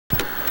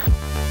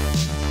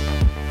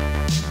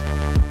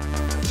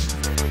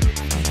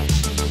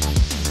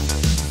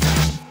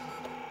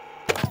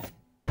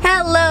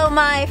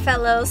my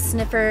fellow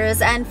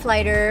sniffers and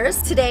flighters.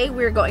 Today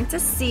we're going to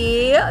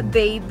see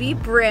baby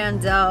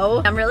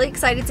Brando. I'm really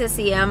excited to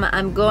see him.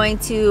 I'm going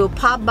to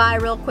pop by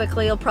real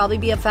quickly. It'll probably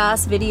be a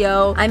fast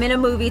video. I'm in a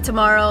movie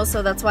tomorrow,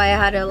 so that's why I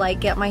had to like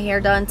get my hair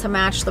done to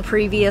match the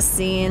previous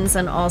scenes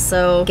and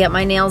also get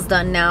my nails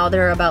done now.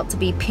 They're about to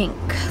be pink.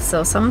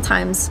 So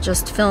sometimes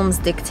just films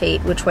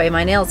dictate which way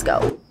my nails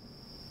go.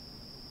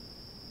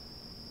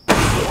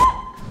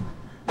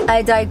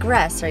 I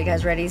digress. Are you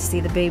guys ready to see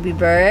the baby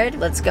bird?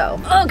 Let's go.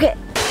 Okay.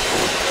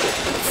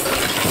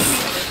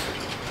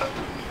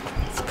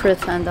 Let's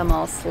pretend I'm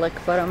all slick,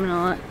 but I'm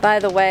not. By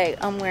the way,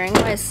 I'm wearing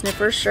my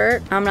sniffer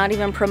shirt. I'm not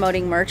even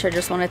promoting merch. I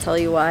just want to tell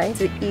you why. It's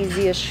the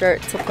easiest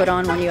shirt to put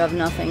on when you have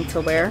nothing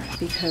to wear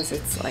because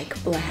it's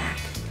like black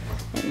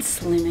and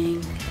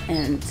slimming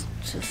and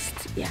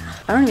just, yeah.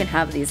 I don't even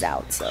have these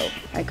out, so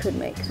I could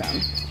make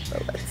them.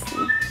 But let's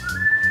see.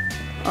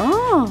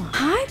 Oh,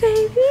 hi,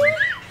 baby.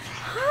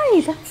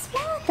 Hi, that's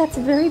smart. That's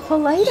very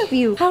polite of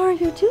you. How are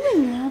you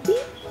doing, Abby?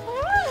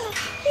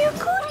 You're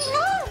good.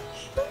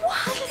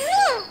 What?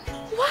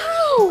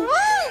 Wow.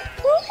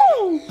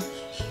 Oh.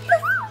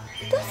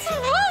 That's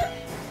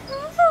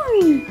hi.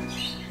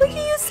 Look at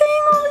you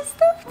saying all this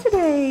stuff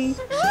today.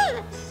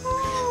 Oh.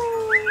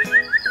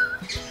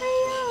 Hi.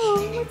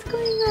 What's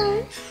going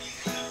on?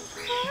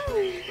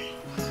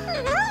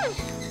 Hi.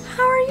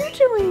 How are you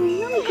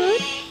doing? I'm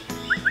good.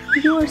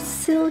 You're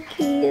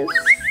silky.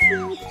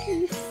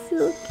 Silky,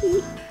 silky.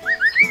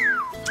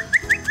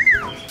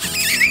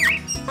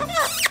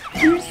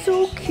 You're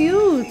so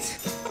cute.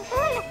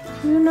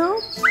 You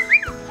know?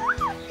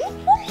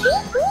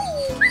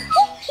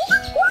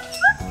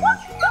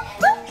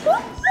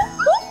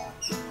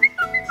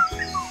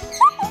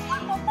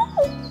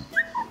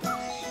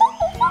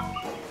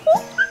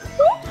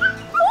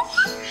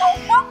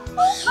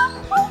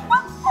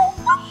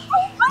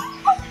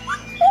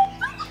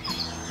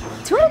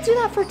 Do you want to do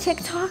that for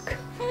TikTok?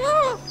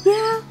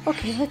 Yeah?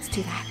 Okay, let's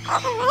do that.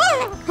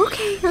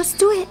 Okay, let's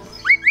do it.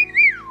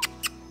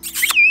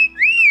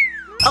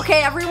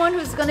 Okay, everyone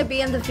who's gonna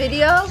be in the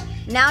video,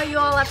 now you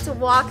all have to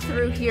walk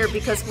through here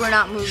because we're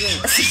not moving.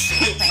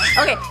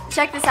 Okay,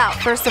 check this out.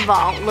 First of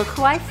all, look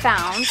who I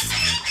found.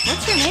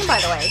 What's your name, by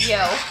the way?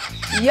 Yo.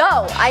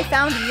 Yo, I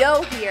found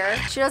Yo here.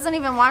 She doesn't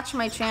even watch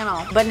my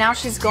channel, but now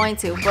she's going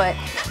to. But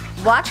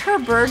watch her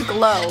bird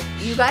glow.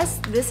 You guys,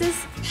 this is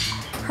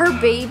her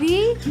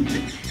baby.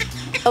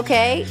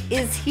 Okay,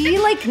 is he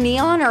like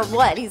neon or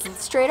what? He's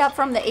straight up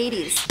from the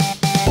 80s.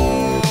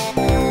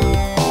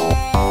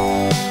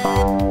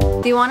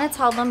 Do you want to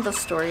tell them the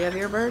story of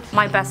your bird?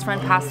 My best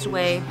friend passed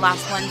away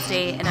last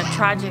Wednesday in a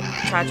tragic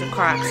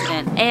car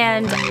accident.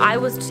 And I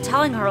was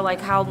telling her like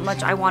how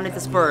much I wanted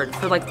this bird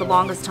for like the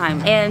longest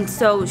time. And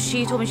so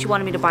she told me she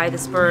wanted me to buy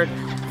this bird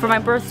for my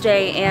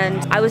birthday,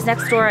 and I was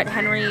next door at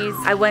Henry's.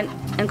 I went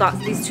and got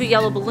these 2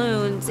 yellow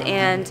balloons,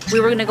 and we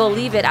were gonna go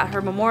leave it at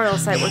her memorial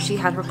site where she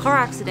had her car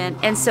accident.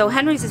 And so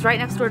Henry's is right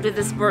next door to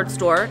this bird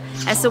store.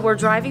 And so we're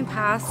driving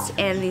past,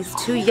 and these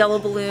 2 yellow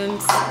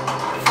balloons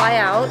fly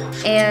out,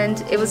 and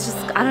it was just,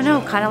 I don't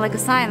know, kind of like a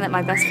sign that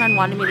my best friend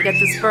wanted me to get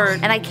this bird.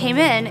 And I came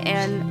in,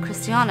 and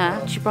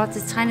Christiana, she brought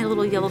this tiny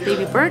little yellow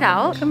baby bird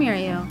out. Come here,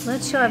 you.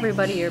 Let's show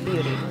everybody your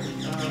beauty.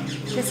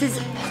 This is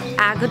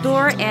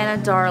Agador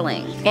Anna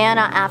Darling.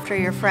 Anna after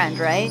your friend,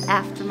 right?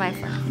 After my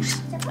friend.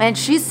 And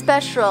she's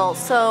special,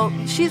 so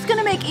she's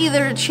gonna make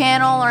either a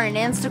channel or an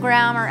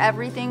Instagram or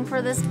everything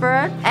for this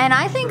bird. And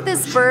I think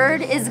this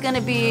bird is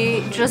gonna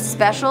be just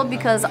special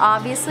because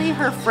obviously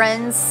her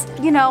friend's,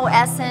 you know,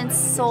 essence,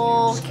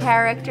 soul,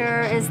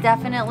 character is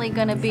definitely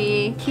gonna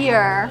be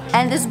here.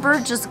 And this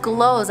bird just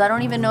glows. I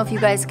don't even know if you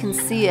guys can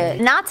see it.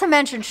 Not to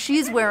mention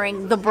she's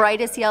wearing the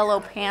brightest yellow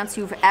pants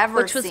you've ever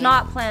seen. Which was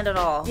not planned at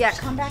all. Yeah,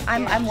 come back.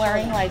 I'm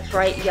wearing like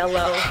bright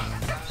yellow.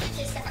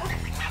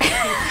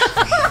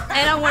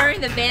 And I'm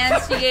wearing the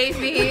bands she gave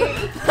me.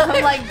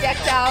 I'm like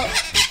decked out.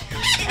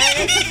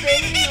 And this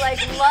baby like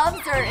loves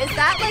her. Is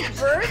that like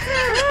birds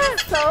are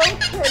so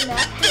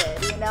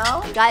connected, you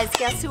know? Guys,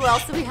 guess who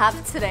else we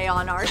have today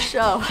on our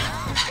show?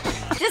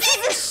 This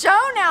is a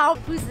show now.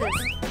 Who's this?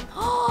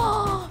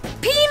 Oh,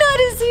 Peanut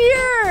is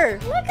here.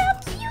 Look how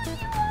cute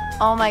you are.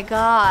 Oh my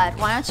God.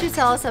 Why don't you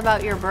tell us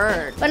about your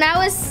bird? When I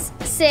was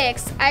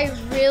 6, I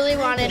really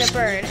wanted a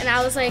bird. And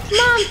I was like,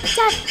 Mom,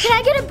 Dad, can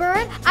I get a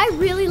bird? I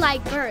really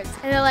like birds.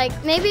 And they're like,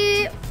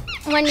 maybe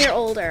when you're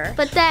older.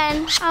 But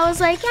then I was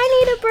like, I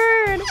need a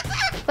bird.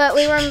 But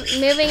we were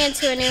moving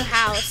into a new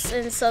house.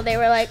 And so they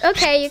were like,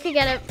 okay, you could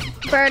get a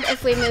bird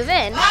if we move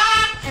in.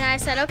 And I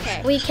said,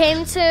 okay. We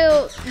came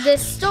to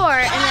this store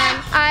and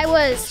then I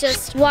was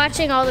just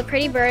watching all the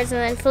pretty birds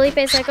and then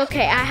Felipe's like,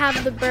 okay, I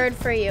have the bird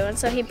for you. And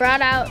so he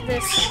brought out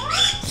this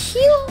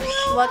cute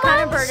little What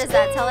kind of bird is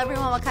that? Tell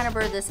everyone what kind of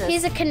bird this is.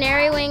 He's a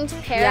canary-winged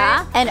parrot.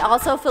 Yeah, and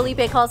also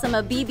Felipe calls him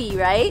a BB,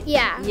 right?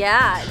 Yeah.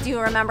 Yeah. Do you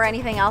remember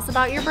anything else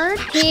about your bird?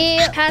 He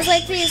has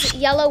like these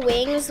yellow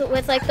wings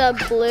with like the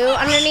blue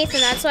underneath,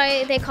 and that's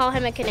why they call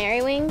him a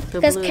canary wing.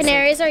 Because blue is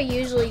canaries are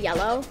usually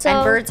yellow. So,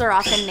 And birds are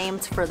often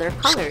named for their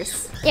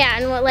colors. yeah,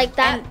 and what, like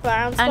that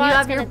brown spot. And you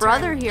have is your gonna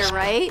brother turn- here,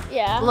 right?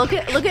 Yeah. Look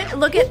at,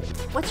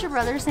 what's your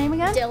brother's name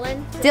again?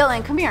 Dylan.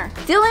 Dylan, come here.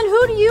 Dylan,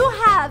 who do you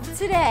have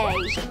today?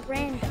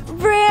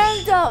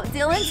 Brando.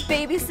 Dylan's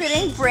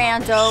babysitting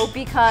Brando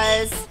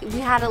because we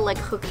had to like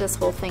hook this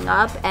whole thing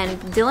up, and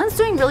Dylan's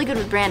doing really good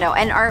with Brando.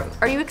 And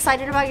are you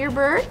excited about your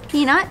bird,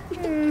 Peanut?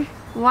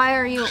 Why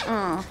are you?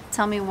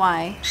 Tell me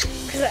why.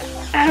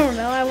 Because I don't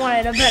know, I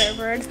wanted a better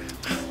bird.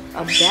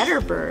 A better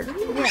bird?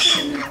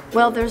 Yeah.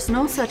 Well, there's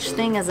no such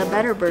thing as a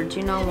better bird. Do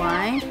you know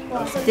why?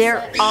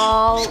 They're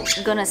all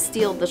gonna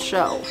steal the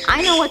show.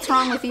 I know what's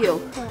wrong with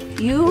you.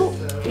 You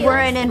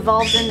weren't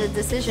involved in the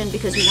decision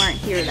because you weren't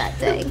here that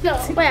day.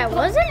 No. Wait, I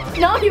wasn't?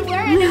 No, you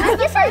weren't. It was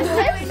the first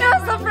time.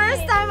 That was the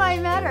first time I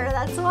met her.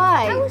 That's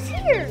why. I was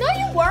here. No,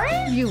 you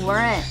weren't. You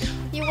weren't.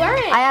 You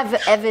weren't. I have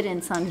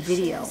evidence on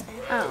video.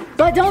 Oh.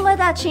 But don't let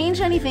that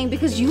change anything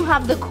because you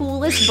have the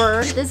coolest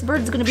bird. This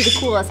bird's gonna be the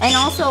coolest. And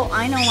also,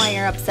 I know why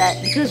you're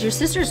upset because your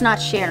sister's not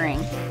sharing.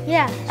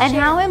 Yeah. And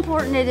how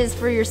important it is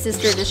for your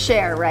sister to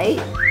share, right?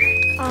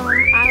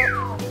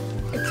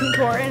 It's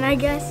important, I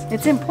guess.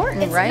 It's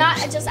important, It's right? not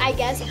just, I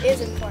guess, it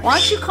is important. Why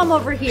don't you come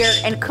over here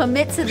and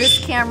commit to this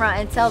camera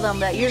and tell them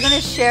that you're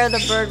gonna share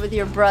the bird with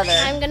your brother.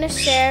 I'm gonna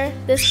share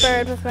this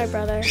bird with my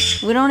brother.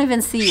 We don't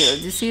even see you.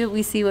 Do you see?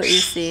 We see what you're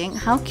seeing.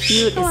 How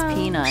cute is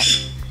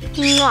Peanut?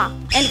 Mwah.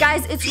 And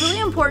guys, it's really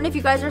important if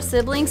you guys are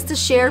siblings to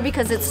share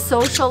because it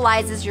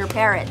socializes your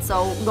parrot.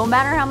 So no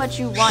matter how much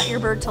you want your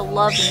bird to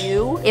love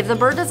you, if the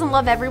bird doesn't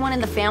love everyone in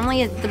the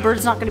family, the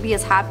bird's not gonna be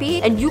as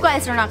happy and you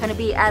guys are not gonna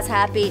be as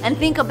happy. And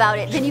think about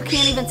it, then you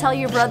can't even tell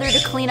your brother to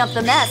clean up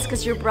the mess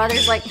because your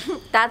brother's like,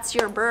 that's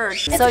your bird.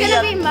 It's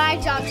gonna be my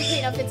job to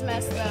clean up its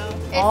mess though.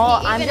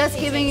 Oh, I'm just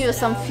giving you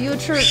some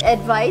future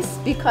advice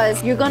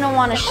because you're gonna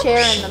wanna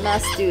share in the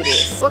mess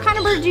duties. What kind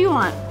of bird do you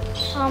want?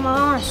 I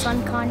want a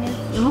sun conure.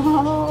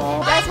 Oh.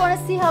 You guys want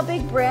to see how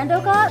big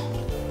Brando got?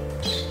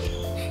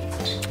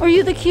 Are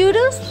you the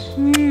cutest?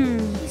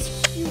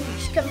 He's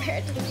huge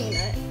compared to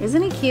Peanut.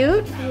 Isn't he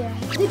cute? Yeah.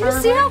 Did you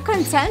see how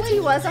content he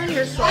was on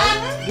your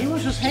shoulder? He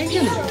was just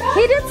hanging there.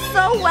 He did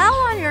so well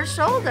on your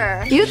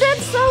shoulder. You did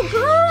so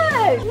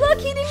good. Look,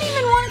 he didn't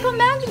even want to come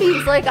back to me.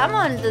 He's like, I'm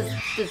on this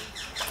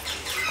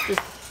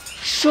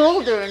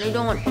shoulder and you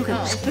don't want.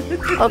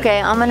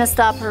 Okay, I'm gonna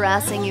stop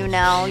harassing you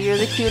now. You're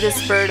the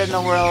cutest bird in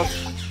the world.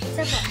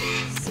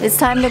 It's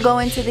time to go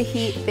into the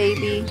heat,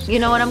 baby. You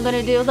know what I'm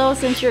gonna do though,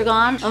 since you're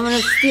gone? I'm gonna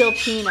steal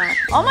Peanut.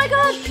 Oh my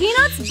god,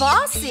 Peanut's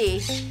bossy.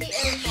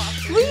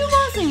 Who are you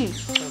bossing?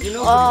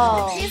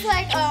 Oh. He's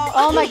like, oh.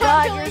 Oh my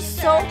god, you're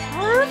so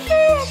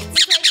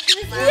perfect.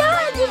 Yeah,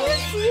 did you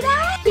see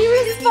that? He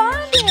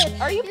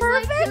responded. Are you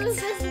perfect? Who's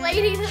this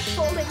lady that's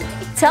holding me?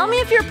 Tell me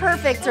if you're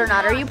perfect or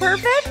not. Are you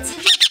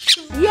perfect?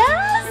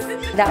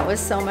 Yes! That was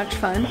so much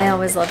fun. I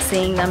always love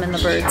seeing them in the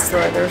bird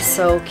store. They're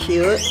so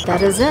cute.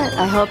 That is it.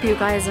 I hope you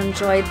guys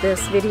enjoyed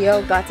this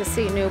video. Got to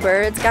see new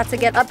birds. Got to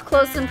get up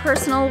close and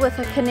personal with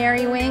a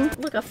canary wing.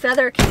 Look, a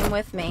feather came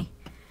with me.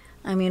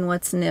 I mean,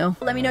 what's new?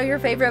 Let me know your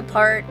favorite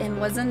part, and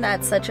wasn't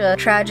that such a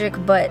tragic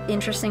but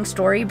interesting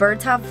story?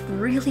 Birds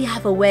really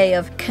have a way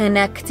of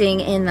connecting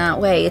in that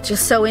way. It's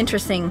just so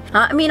interesting.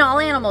 I mean, all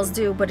animals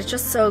do, but it's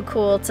just so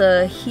cool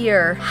to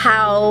hear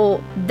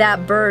how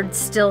that bird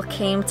still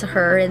came to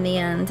her in the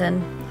end,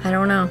 and I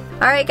don't know.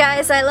 All right,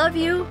 guys, I love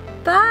you.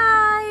 Bye.